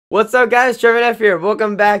What's up guys, Trevor F here,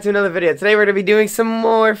 welcome back to another video. Today we're going to be doing some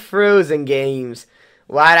more Frozen games.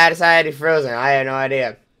 Why did I decide to do Frozen? I had no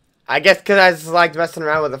idea. I guess because I just liked messing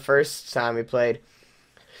around with the first time we played.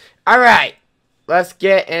 Alright, let's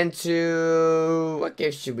get into... what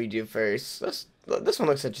game should we do first? This one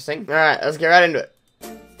looks interesting. Alright, let's get right into it.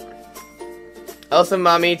 Elsa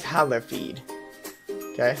Mommy Toddler Feed.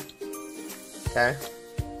 Okay. Okay.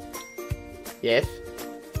 Yes.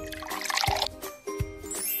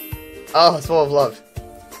 Oh, it's full of love.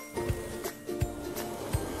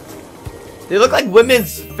 They look like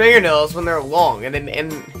women's fingernails when they're long, and then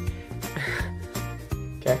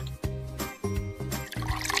okay.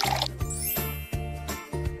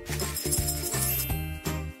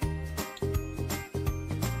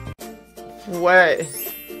 What?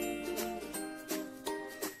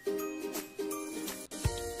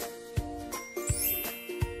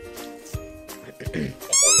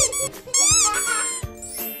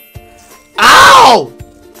 Ow!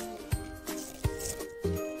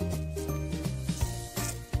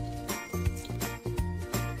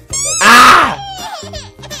 Ah!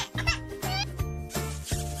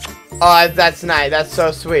 Oh, that's nice. That's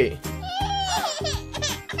so sweet.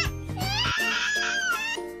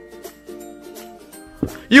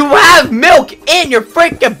 You have milk in your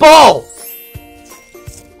freaking bowl!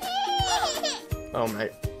 Oh my.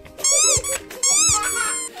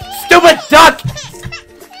 Stupid duck!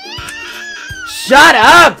 Shut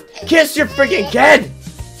up! Kiss your freaking kid!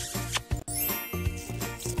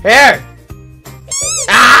 Here!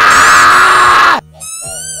 Ah!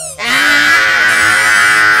 Ah!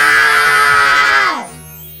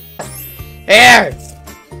 Here!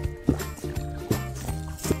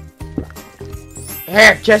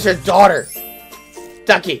 Here, kiss your daughter!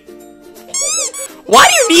 Ducky! Why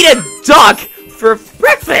do you need a duck for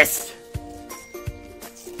breakfast?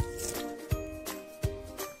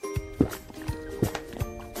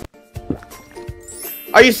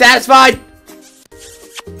 Are you satisfied?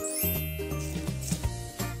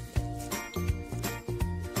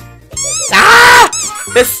 Ah!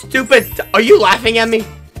 This stupid... Are you laughing at me?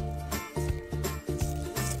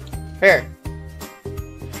 Here.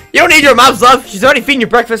 You don't need your mom's love. She's already feeding you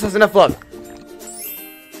breakfast. That's enough love.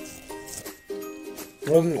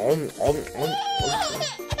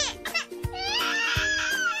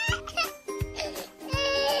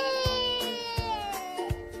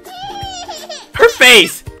 Her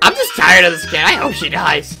face! I'm just tired of this kid. I hope she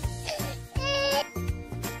dies.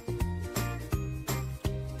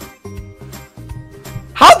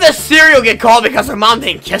 How'd this cereal get called because her mom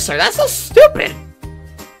didn't kiss her? That's so stupid.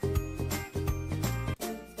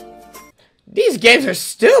 These games are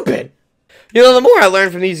stupid. You know, the more I learn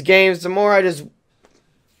from these games, the more I just...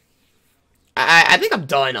 I think I'm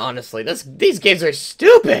done, honestly. These games are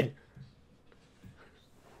stupid.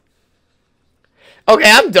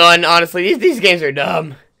 Okay, I'm done, honestly. These games are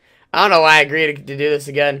dumb. I don't know why I agreed to do this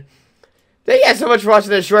again. Thank you guys so much for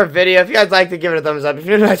watching this short video. If you guys liked it, give it a thumbs up. If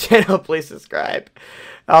you're new to my channel, please subscribe.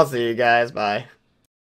 I'll see you guys. Bye.